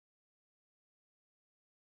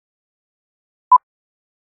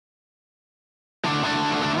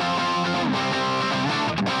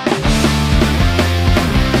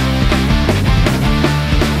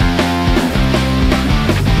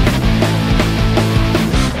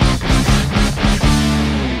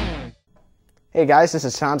Hey guys, this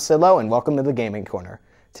is Tom Szydlo and welcome to the Gaming Corner.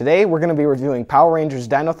 Today we're going to be reviewing Power Rangers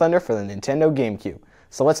Dino Thunder for the Nintendo GameCube.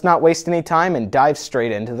 So let's not waste any time and dive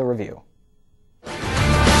straight into the review.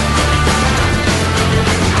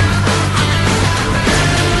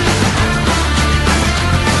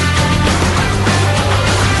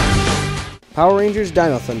 Power Rangers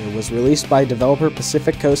Dino Thunder was released by developer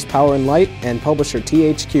Pacific Coast Power & Light and publisher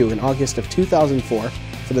THQ in August of 2004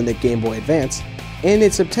 for the Game Boy Advance, and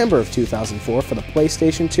in September of 2004 for the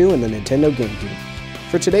PlayStation 2 and the Nintendo GameCube.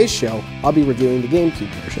 For today's show, I'll be reviewing the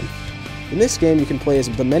GameCube version. In this game, you can play as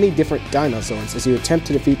the many different Dinozords as you attempt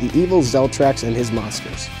to defeat the evil Zeltrax and his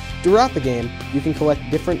monsters. Throughout the game, you can collect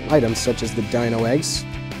different items such as the Dino Eggs,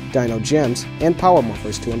 Dino Gems, and Power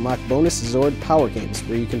Morphers to unlock bonus Zord power games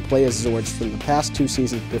where you can play as Zords from the past two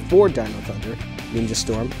seasons before Dino Thunder, Ninja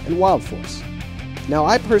Storm, and Wild Force. Now,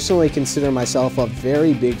 I personally consider myself a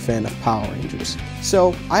very big fan of Power Rangers,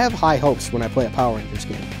 so I have high hopes when I play a Power Rangers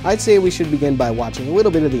game. I'd say we should begin by watching a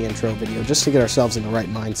little bit of the intro video just to get ourselves in the right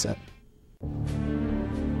mindset.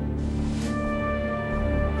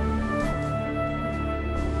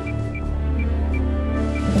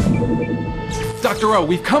 Dr. O,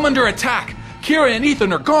 we've come under attack! Kira and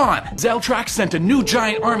Ethan are gone! Zeltrax sent a new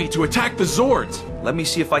giant army to attack the Zords! Let me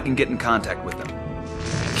see if I can get in contact with them.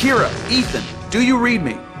 Kira, Ethan, do you read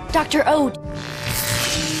me? Dr. O.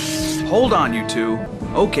 Hold on, you two.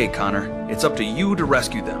 Okay, Connor, it's up to you to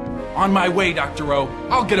rescue them. On my way, Dr. O.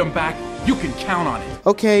 I'll get them back. You can count on it.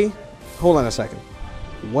 Okay, hold on a second.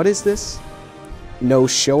 What is this? No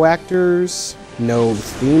show actors, no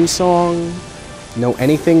theme song, no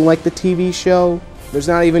anything like the TV show. There's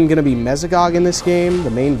not even going to be Mesogog in this game, the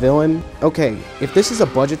main villain. Okay, if this is a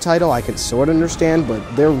budget title, I can sort of understand, but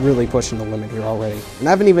they're really pushing the limit here already. And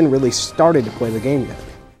I haven't even really started to play the game yet.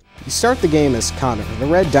 You start the game as Connor, the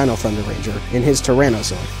red Dino Thunder Ranger, in his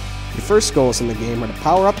Tyrannosaur. Your first goals in the game are to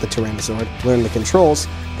power up the Tyrannosaur, learn the controls,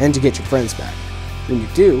 and to get your friends back. When you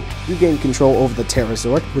do, you gain control over the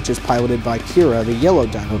Terrazord, which is piloted by Kira, the yellow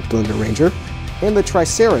Dino Thunder Ranger, and the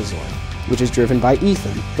Tricerazord, which is driven by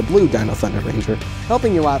Ethan, the blue Dino Thunder Ranger.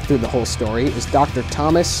 Helping you out through the whole story is Dr.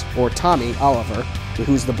 Thomas, or Tommy, Oliver,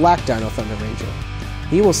 who's the black Dino Thunder Ranger.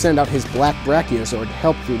 He will send out his black Brachiozord to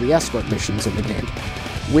help through the escort missions in the game,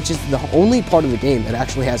 which is the only part of the game that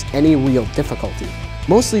actually has any real difficulty,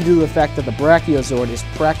 mostly due to the fact that the Brachiozord is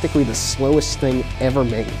practically the slowest thing ever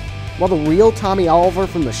made. While the real Tommy Oliver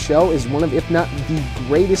from the show is one of, if not the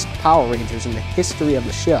greatest Power Rangers in the history of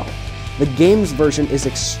the show, the game's version is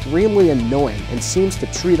extremely annoying and seems to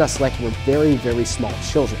treat us like we're very, very small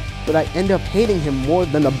children, but I end up hating him more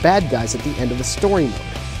than the bad guys at the end of the story mode.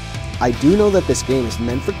 I do know that this game is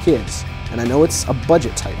meant for kids, and I know it's a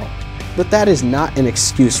budget title, but that is not an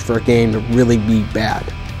excuse for a game to really be bad.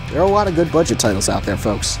 There are a lot of good budget titles out there,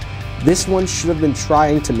 folks. This one should have been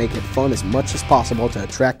trying to make it fun as much as possible to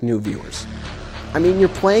attract new viewers. I mean, you're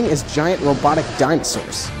playing as giant robotic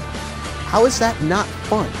dinosaurs. How is that not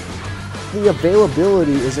fun? The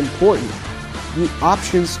availability is important. The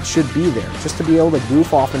options should be there just to be able to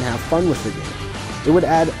goof off and have fun with the game. It would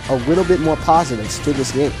add a little bit more positives to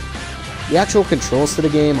this game. The actual controls to the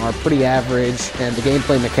game are pretty average, and the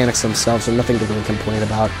gameplay mechanics themselves are nothing to really complain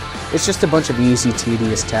about. It's just a bunch of easy,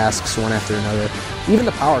 tedious tasks, one after another. Even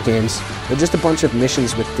the power games, they're just a bunch of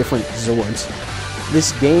missions with different Zords.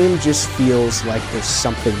 This game just feels like there's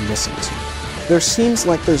something missing to it. There seems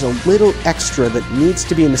like there's a little extra that needs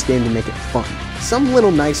to be in this game to make it fun. Some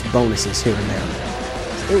little nice bonuses here and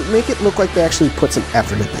there. They make it look like they actually put some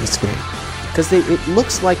effort into this game, because it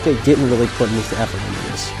looks like they didn't really put any effort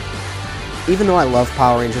into this. Even though I love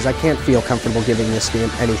Power Rangers, I can't feel comfortable giving this game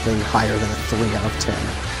anything higher than a 3 out of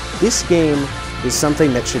 10. This game is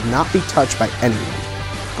something that should not be touched by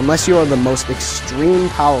anyone, unless you are the most extreme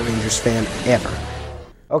Power Rangers fan ever.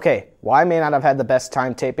 Okay, while I may not have had the best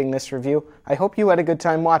time taping this review, I hope you had a good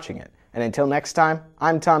time watching it. And until next time,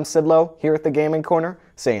 I'm Tom Szydlo, here at the Gaming Corner,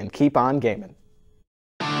 saying keep on gaming.